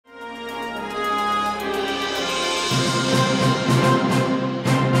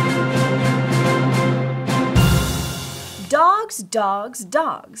dogs,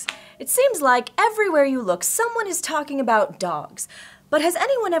 dogs. It seems like everywhere you look, someone is talking about dogs. But has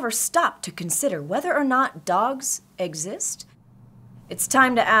anyone ever stopped to consider whether or not dogs exist? It's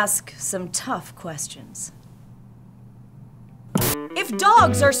time to ask some tough questions. If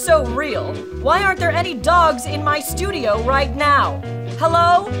dogs are so real, why aren't there any dogs in my studio right now?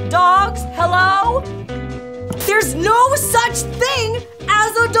 Hello? Dogs? Hello? There's no such thing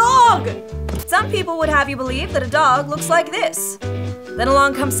as a dog! Some people would have you believe that a dog looks like this. Then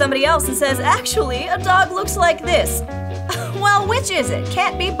along comes somebody else and says, actually, a dog looks like this. Well, which is it?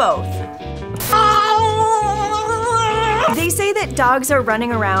 Can't be both. They say that dogs are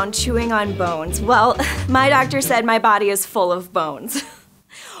running around chewing on bones. Well, my doctor said my body is full of bones.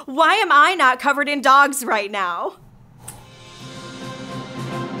 Why am I not covered in dogs right now?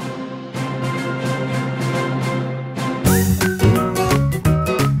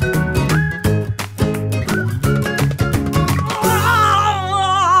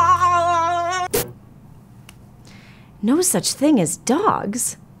 No such thing as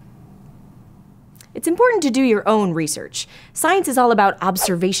dogs. It's important to do your own research. Science is all about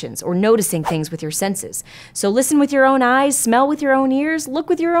observations or noticing things with your senses. So listen with your own eyes, smell with your own ears, look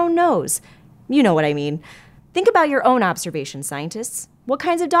with your own nose. You know what I mean. Think about your own observations, scientists. What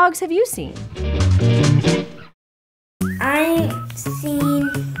kinds of dogs have you seen? I've seen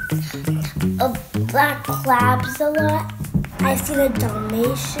black labs a lot. I've seen a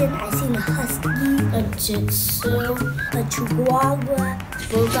Dalmatian, I've seen a Husky, a Shih Tzu, a Chihuahua,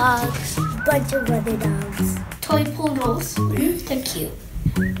 Bulldogs, a bunch of other dogs. Toy poodles, they're cute.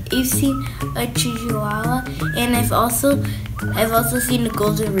 You've seen a Chihuahua, and I've also seen a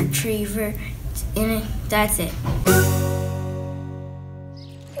Golden Retriever, and that's it.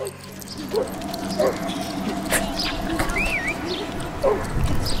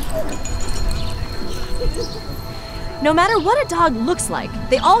 No matter what a dog looks like,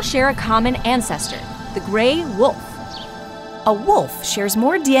 they all share a common ancestor, the gray wolf. A wolf shares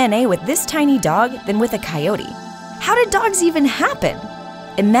more DNA with this tiny dog than with a coyote. How did dogs even happen?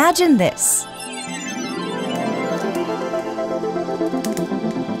 Imagine this.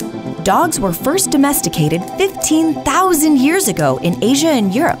 Dogs were first domesticated 15,000 years ago in Asia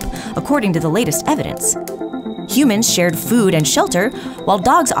and Europe, according to the latest evidence. Humans shared food and shelter, while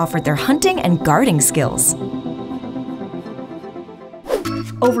dogs offered their hunting and guarding skills.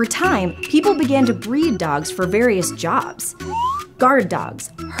 Over time, people began to breed dogs for various jobs. Guard dogs,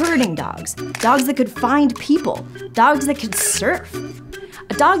 herding dogs, dogs that could find people, dogs that could surf.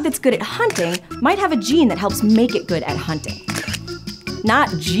 A dog that's good at hunting might have a gene that helps make it good at hunting. Not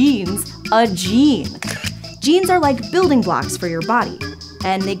genes, a gene. Genes are like building blocks for your body,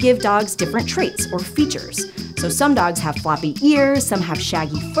 and they give dogs different traits or features. So some dogs have floppy ears, some have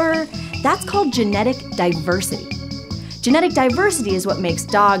shaggy fur. That's called genetic diversity. Genetic diversity is what makes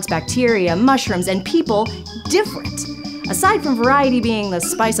dogs, bacteria, mushrooms, and people different. Aside from variety being the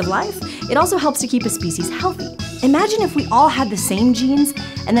spice of life, it also helps to keep a species healthy. Imagine if we all had the same genes,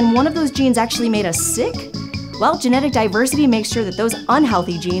 and then one of those genes actually made us sick? Well, genetic diversity makes sure that those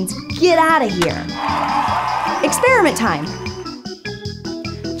unhealthy genes get out of here. Experiment time.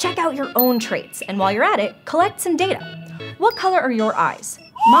 Check out your own traits, and while you're at it, collect some data. What color are your eyes?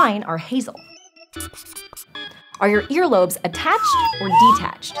 Mine are hazel. Are your earlobes attached or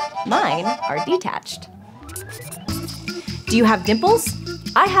detached? Mine are detached. Do you have dimples?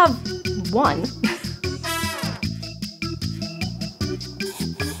 I have one.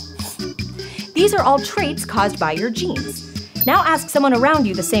 These are all traits caused by your genes. Now ask someone around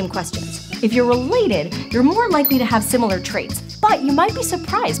you the same questions. If you're related, you're more likely to have similar traits, but you might be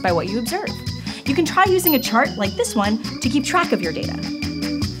surprised by what you observe. You can try using a chart like this one to keep track of your data.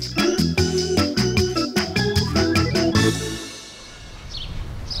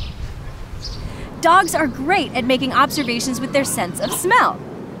 Dogs are great at making observations with their sense of smell.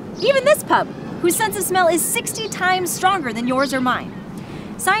 Even this pup, whose sense of smell is 60 times stronger than yours or mine.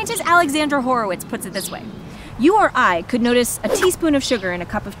 Scientist Alexandra Horowitz puts it this way. You or I could notice a teaspoon of sugar in a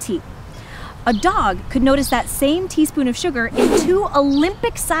cup of tea. A dog could notice that same teaspoon of sugar in 2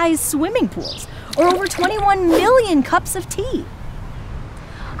 Olympic-sized swimming pools, or over 21 million cups of tea.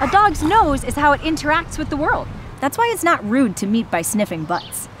 A dog's nose is how it interacts with the world. That's why it's not rude to meet by sniffing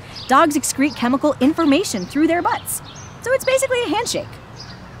butts. Dogs excrete chemical information through their butts. So it's basically a handshake.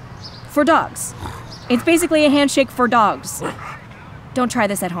 For dogs. It's basically a handshake for dogs. Don't try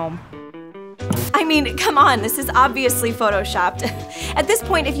this at home. I mean, come on, this is obviously photoshopped. At this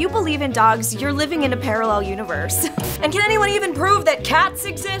point, if you believe in dogs, you're living in a parallel universe. And can anyone even prove that cats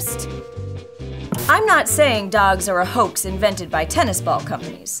exist? I'm not saying dogs are a hoax invented by tennis ball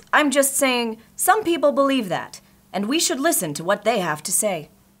companies. I'm just saying some people believe that. and we should listen to what they have to say.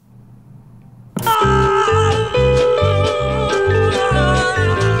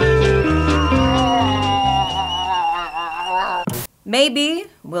 Maybe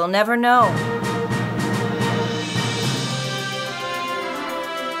we'll never know.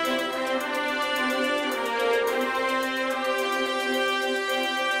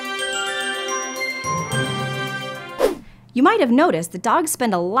 You might have noticed that dogs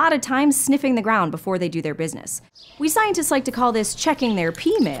spend a lot of time sniffing the ground before they do their business. We scientists like to call this checking their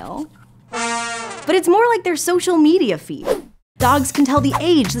pee mail, but it's more like their social media feed. Dogs can tell the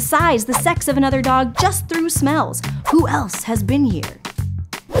age, the size, the sex of another dog just through smells. Who else has been here?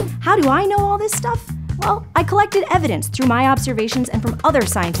 How do I know all this stuff? Well, I collected evidence through my observations and from other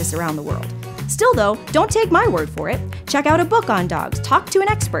scientists around the world. Still though, don't take my word for it. Check out a book on dogs, talk to an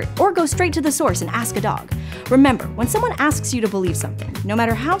expert, or go straight to the source and ask a dog. Remember, when someone asks you to believe something, no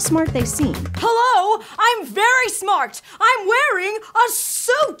matter how smart they seem. Hello, I'm very smart. I'm wearing a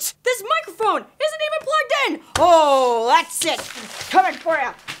suit. This microphone isn't even plugged in. Oh, that's it. Coming for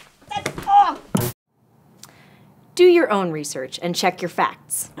you. Do your own research and check your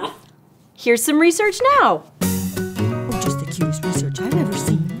facts. Here's some research now. Oh, just the cutest research I've ever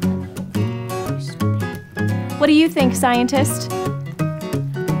seen. What do you think, scientist?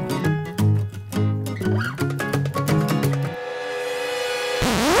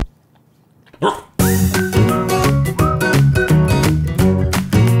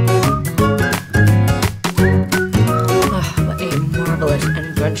 What a marvelous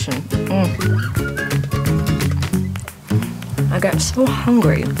invention. I get so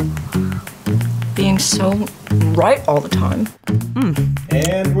hungry. Being so right all the time.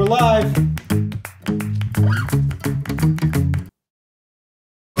 And we're live.